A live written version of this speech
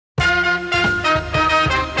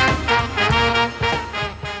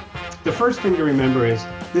first thing to remember is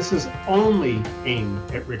this is only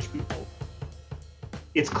aimed at rich people.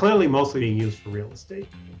 It's clearly mostly being used for real estate.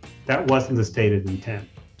 That wasn't the stated intent.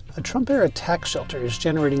 A Trump-era tax shelter is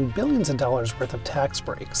generating billions of dollars worth of tax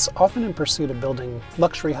breaks, often in pursuit of building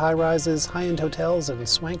luxury high-rises, high-end hotels, and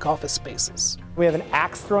swank office spaces. We have an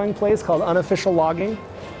axe-throwing place called Unofficial Logging,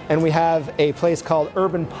 and we have a place called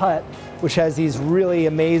Urban Putt, which has these really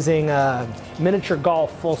amazing miniature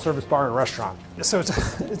golf full-service bar and restaurant. So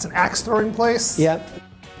it's an axe-throwing place? Yep.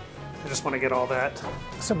 I just want to get all that.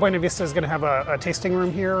 So Buena Vista is going to have a tasting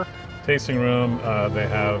room here? Tasting room, they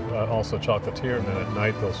have also chocolatier, and then at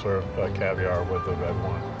night they'll serve caviar with the red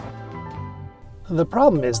wine. The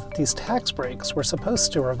problem is that these tax breaks were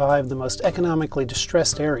supposed to revive the most economically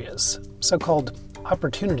distressed areas, so-called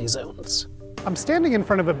opportunity zones. I'm standing in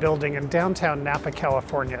front of a building in downtown Napa,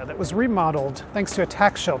 California that was remodeled thanks to a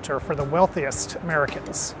tax shelter for the wealthiest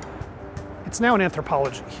Americans. It's now an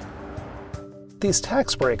Anthropology. These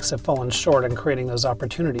tax breaks have fallen short in creating those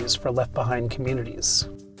opportunities for left-behind communities.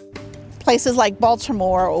 Places like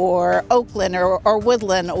Baltimore or Oakland or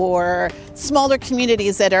Woodland or smaller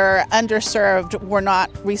communities that are underserved were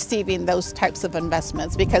not receiving those types of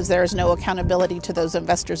investments because there is no accountability to those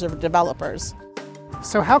investors or developers.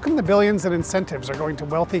 So how come the billions in incentives are going to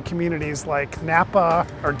wealthy communities like Napa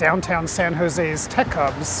or downtown San Jose's tech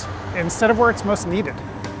hubs instead of where it's most needed?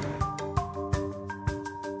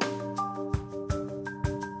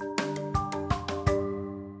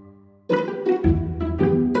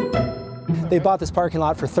 They bought this parking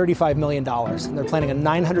lot for $35 million, and they're planning a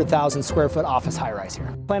 900,000 square foot office high-rise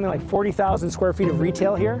here. Planning like 40,000 square feet of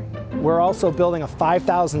retail here. We're also building a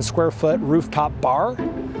 5,000 square foot rooftop bar,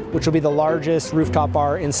 which will be the largest rooftop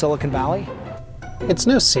bar in Silicon Valley. It's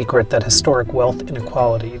no secret that historic wealth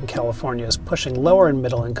inequality in California is pushing lower and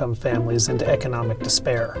middle income families into economic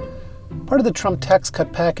despair. Part of the Trump tax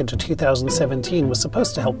cut package of 2017 was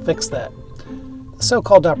supposed to help fix that. The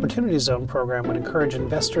so-called Opportunity Zone program would encourage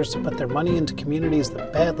investors to put their money into communities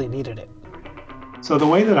that badly needed it. So the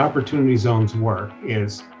way that opportunity zones work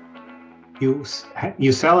is you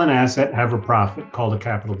sell an asset, have a profit called a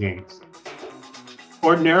capital gains.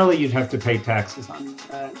 Ordinarily, you'd have to pay taxes on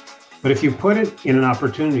that. But if you put it in an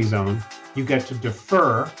opportunity zone, you get to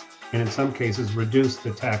defer and in some cases reduce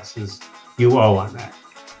the taxes you owe on that.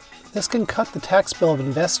 This can cut the tax bill of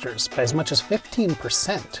investors by as much as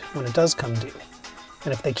 15% when it does come due.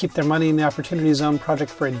 And if they keep their money in the Opportunity Zone project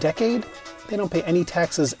for a decade, they don't pay any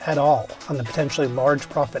taxes at all on the potentially large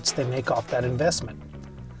profits they make off that investment.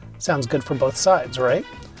 Sounds good for both sides, right?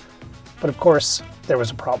 But of course, there was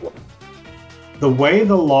a problem. The way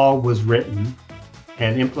the law was written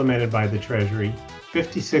and implemented by the Treasury,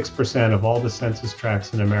 56% of all the census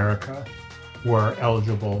tracts in America were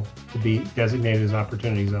eligible to be designated as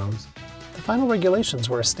opportunity zones. The final regulations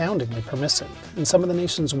were astoundingly permissive, and some of the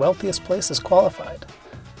nation's wealthiest places qualified,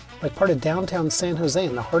 like part of downtown San Jose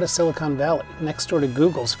in the heart of Silicon Valley, next door to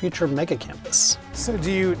Google's future mega campus. So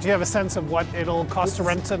do you have a sense of what it'll cost to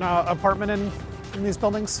rent an apartment in these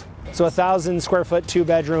buildings? So a 1,000 square foot,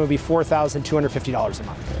 2-bedroom would be $4,250 a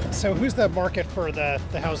month. So who's the market for the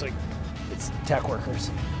housing? It's tech workers.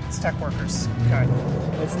 It's tech workers, okay.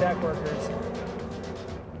 It's tech workers.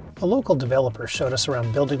 A local developer showed us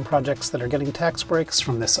around building projects that are getting tax breaks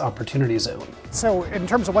from this opportunity zone. So in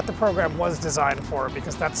terms of what the program was designed for,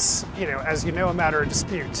 because that's, as you know, a matter of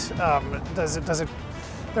dispute,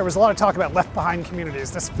 there was a lot of talk about left behind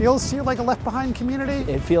communities. This feels to you like a left behind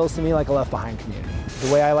community? It feels to me like a left behind community.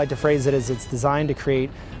 The way I like to phrase it is it's designed to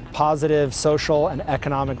create positive social and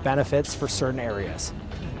economic benefits for certain areas.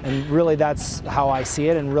 And really that's how I see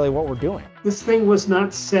it and really what we're doing. This thing was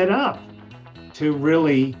not set up to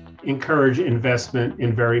really encourage investment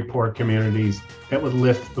in very poor communities that would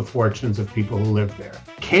lift the fortunes of people who live there.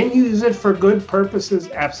 Can you use it for good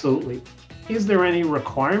purposes? Absolutely. Is there any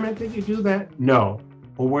requirement that you do that? No.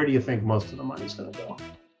 Well, where do you think most of the money's going to go?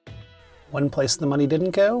 One place the money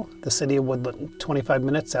didn't go, the city of Woodland, 25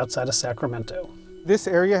 minutes outside of Sacramento. This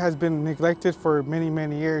area has been neglected for many,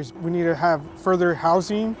 many years. We need to have further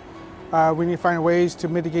housing. We need to find ways to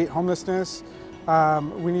mitigate homelessness.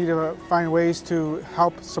 We need to find ways to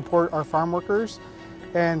help support our farm workers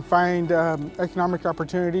and find economic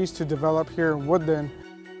opportunities to develop here in Woodland.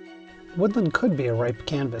 Woodland could be a ripe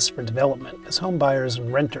canvas for development as home buyers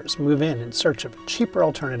and renters move in search of a cheaper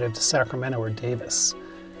alternative to Sacramento or Davis.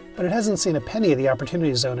 But it hasn't seen a penny of the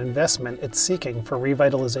Opportunity Zone investment it's seeking for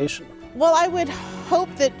revitalization. Well, I would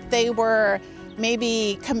hope that they were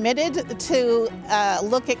maybe committed to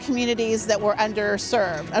look at communities that were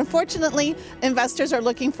underserved. Unfortunately, investors are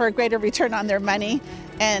looking for a greater return on their money,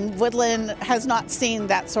 and Woodland has not seen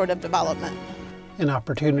that sort of development. An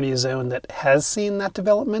opportunity zone that has seen that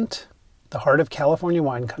development, the heart of California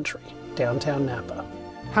wine country, downtown Napa.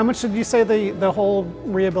 How much did you say the whole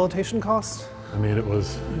rehabilitation cost? I mean, it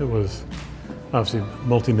was obviously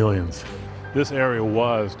multi-millions. This area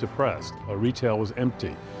was depressed. Retail was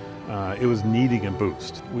empty. It was needing a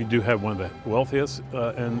boost. We do have one of the wealthiest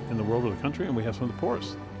in the world or the country, and we have some of the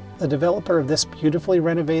poorest. The developer of this beautifully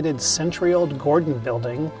renovated century-old Gordon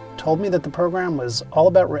building told me that the program was all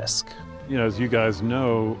about risk. You know, as you guys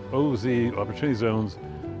know, OZ, opportunity zones,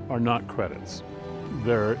 are not credits.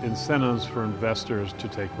 They're incentives for investors to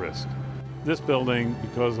take risk. This building,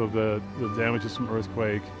 because of the damages from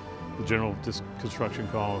earthquake, the general construction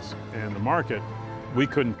costs, and the market, we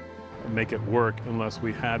couldn't make it work unless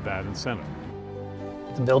we had that incentive.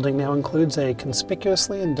 The building now includes a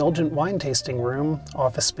conspicuously indulgent wine tasting room,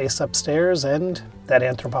 office space upstairs, and that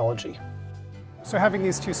Anthropology. So having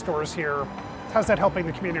these two stores here, how's that helping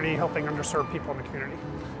the community, helping underserved people in the community?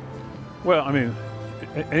 Well, I mean,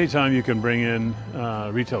 anytime you can bring in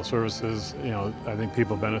retail services, you know, I think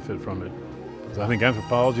people benefit from it. I think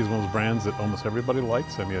Anthropology is one of those brands that almost everybody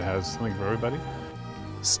likes. I mean, it has something for everybody.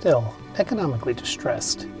 Still, economically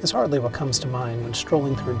distressed is hardly what comes to mind when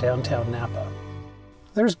strolling through downtown Napa.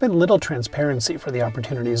 There's been little transparency for the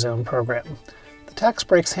Opportunity Zone program. The tax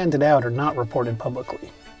breaks handed out are not reported publicly.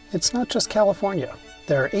 It's not just California.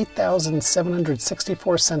 There are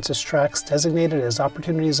 8,764 census tracts designated as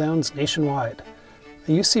Opportunity Zones nationwide.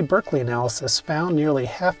 A UC Berkeley analysis found nearly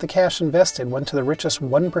half the cash invested went to the richest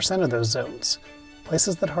 1% of those zones,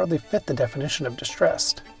 places that hardly fit the definition of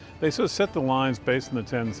distressed. They sort of set the lines based on the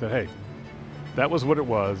 10 and said, hey, that was what it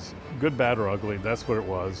was, good, bad, or ugly, that's what it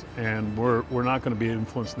was, and we're not going to be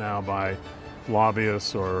influenced now by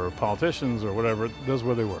lobbyists or politicians or whatever. Those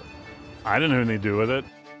were where they were. I didn't have anything to do with it.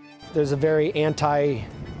 There's a very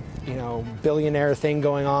billionaire thing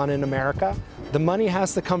going on in America. The money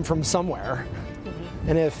has to come from somewhere.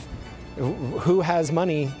 And who has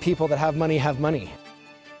money? People that have money have money.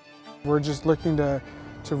 We're just looking to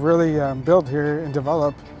really build here and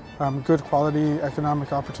develop good quality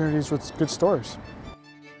economic opportunities with good stores.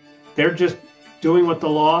 They're just doing what the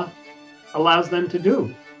law allows them to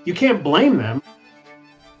do. You can't blame them.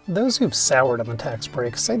 Those who've soured on the tax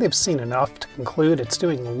breaks say they've seen enough to conclude it's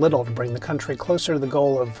doing little to bring the country closer to the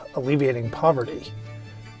goal of alleviating poverty.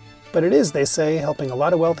 But it is, they say, helping a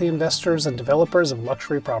lot of wealthy investors and developers of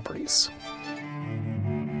luxury properties.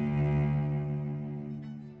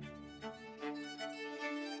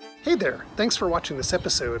 Hey there, thanks for watching this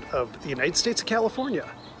episode of The United States of California.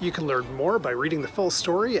 You can learn more by reading the full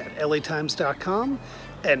story at latimes.com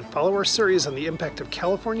and follow our series on the impact of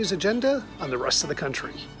California's agenda on the rest of the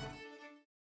country.